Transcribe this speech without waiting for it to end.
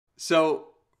So,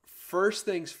 first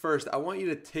things first, I want you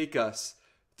to take us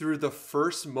through the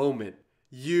first moment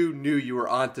you knew you were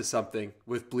onto something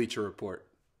with Bleacher Report.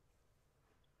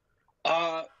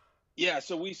 Uh, yeah.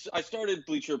 I started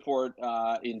Bleacher Report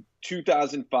in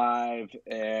 2005,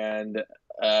 and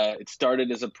it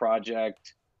started as a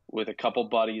project with a couple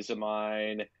buddies of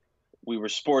mine. We were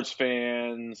sports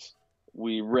fans.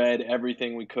 We read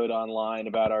everything we could online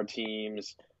about our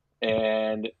teams,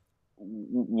 and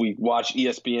we watched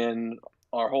ESPN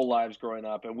our whole lives growing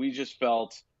up, and we just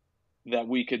felt that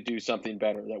we could do something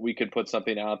better, that we could put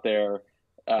something out there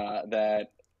that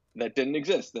didn't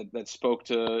exist, that spoke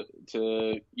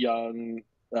to young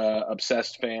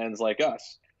obsessed fans like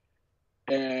us.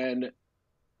 And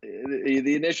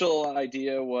the initial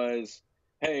idea was,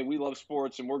 hey, we love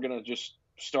sports, and we're gonna just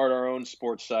start our own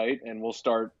sports site, and we'll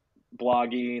start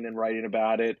blogging and writing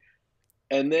about it.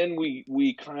 And then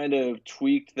we kind of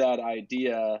tweaked that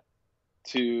idea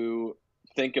to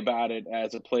think about it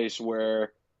as a place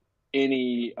where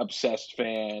any obsessed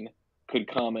fan could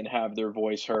come and have their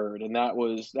voice heard. And that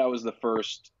was the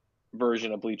first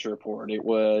version of Bleacher Report. It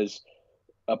was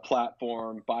a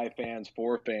platform by fans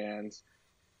for fans,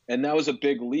 and that was a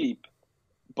big leap.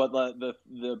 But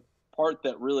the part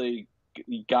that really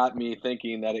got me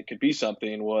thinking that it could be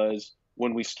something was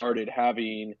when we started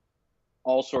having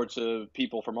all sorts of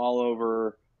people from all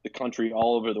over the country,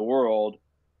 all over the world,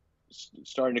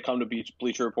 starting to come to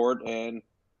Bleacher Report and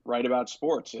write about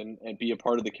sports and be a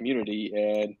part of the community.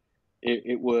 And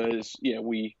it was,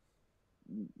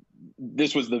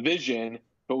 this was the vision,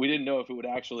 but we didn't know if it would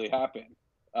actually happen.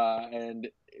 And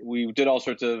we did all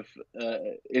sorts of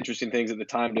interesting things at the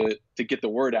time to get the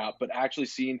word out, but actually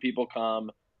seeing people come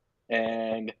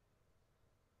and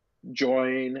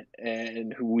join,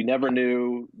 and who we never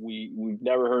knew, we've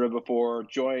never heard of before,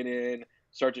 join in,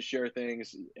 start to share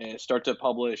things, and start to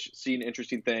publish, seeing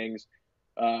interesting things,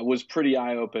 was pretty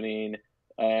eye-opening,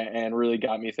 and really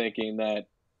got me thinking that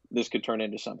this could turn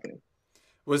into something.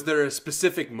 Was there a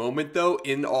specific moment, though,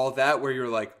 in all that where you're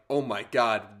like, oh my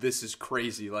God, this is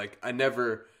crazy? Like, I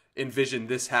never envisioned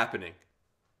this happening.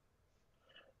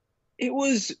 It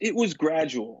was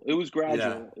gradual. It was Yeah.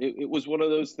 gradual. It was one of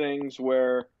those things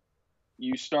where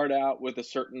you start out with a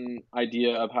certain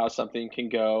idea of how something can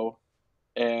go,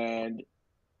 and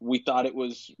we thought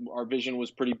our vision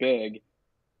was pretty big,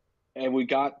 and we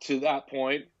got to that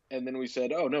point, and then we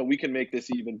said, oh no, we can make this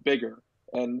even bigger.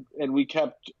 And we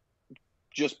kept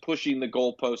just pushing the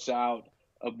goalposts out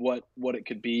of what it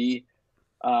could be.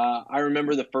 I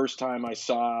remember the first time I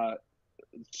saw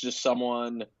just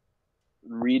someone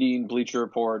reading Bleacher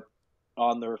Report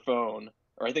on their phone,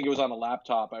 or I think it was on a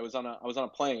laptop. I was on a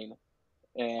plane,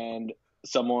 and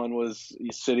someone was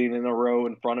sitting in a row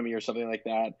in front of me or something like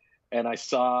that, and I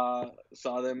saw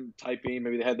them typing.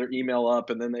 Maybe they had their email up,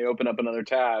 and then they opened up another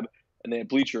tab, and they had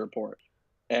Bleacher Report.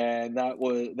 And that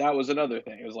was another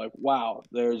thing. It was like, wow,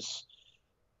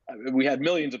 we had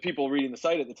millions of people reading the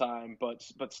site at the time,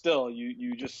 but still,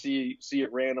 you just see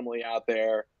it randomly out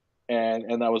there,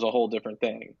 and that was a whole different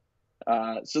thing.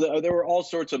 So there were all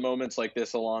sorts of moments like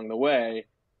this along the way,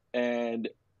 and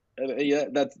yeah,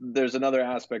 there's another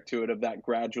aspect to it of that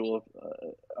gradual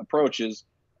approach. Is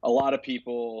a lot of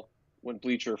people, when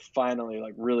Bleacher finally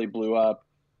like really blew up,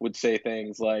 would say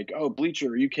things like, "Oh,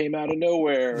 Bleacher, you came out of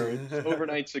nowhere. It's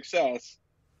overnight success,"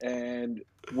 and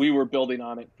we were building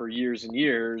on it for years and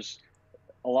years.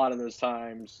 A lot of those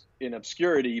times in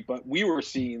obscurity, but we were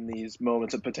seeing these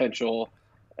moments of potential,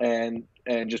 and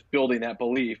just building that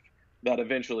belief that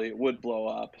eventually it would blow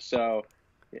up. So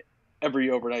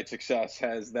every overnight success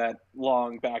has that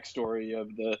long backstory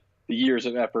of the years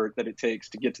of effort that it takes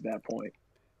to get to that point.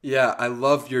 Yeah, I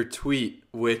love your tweet,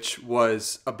 which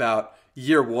was about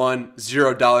year one,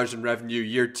 $0 in revenue,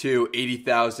 year two,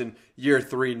 80,000, year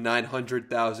three,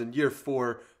 900,000, year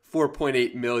four,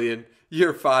 4.8 million,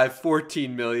 year five,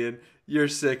 14 million, year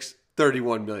six,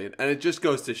 31 million. And it just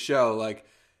goes to show, like,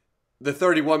 the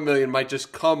 31 million might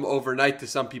just come overnight to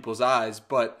some people's eyes,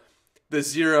 but the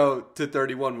 0 to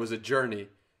 31 was a journey.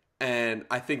 And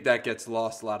I think that gets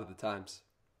lost a lot of the times.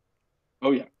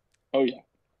 Oh yeah, oh yeah.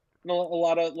 No, a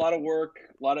lot of work,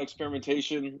 a lot of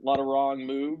experimentation, a lot of wrong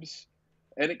moves,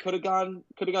 and it could have gone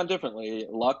differently.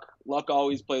 Luck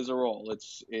always plays a role.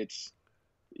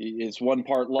 It's one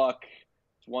part luck,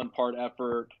 it's one part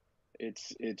effort,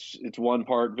 it's one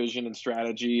part vision and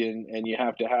strategy, and you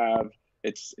have to have,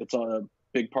 it's a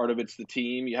big part of it's the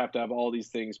team. You have to have all these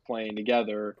things playing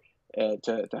together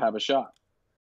to have a shot.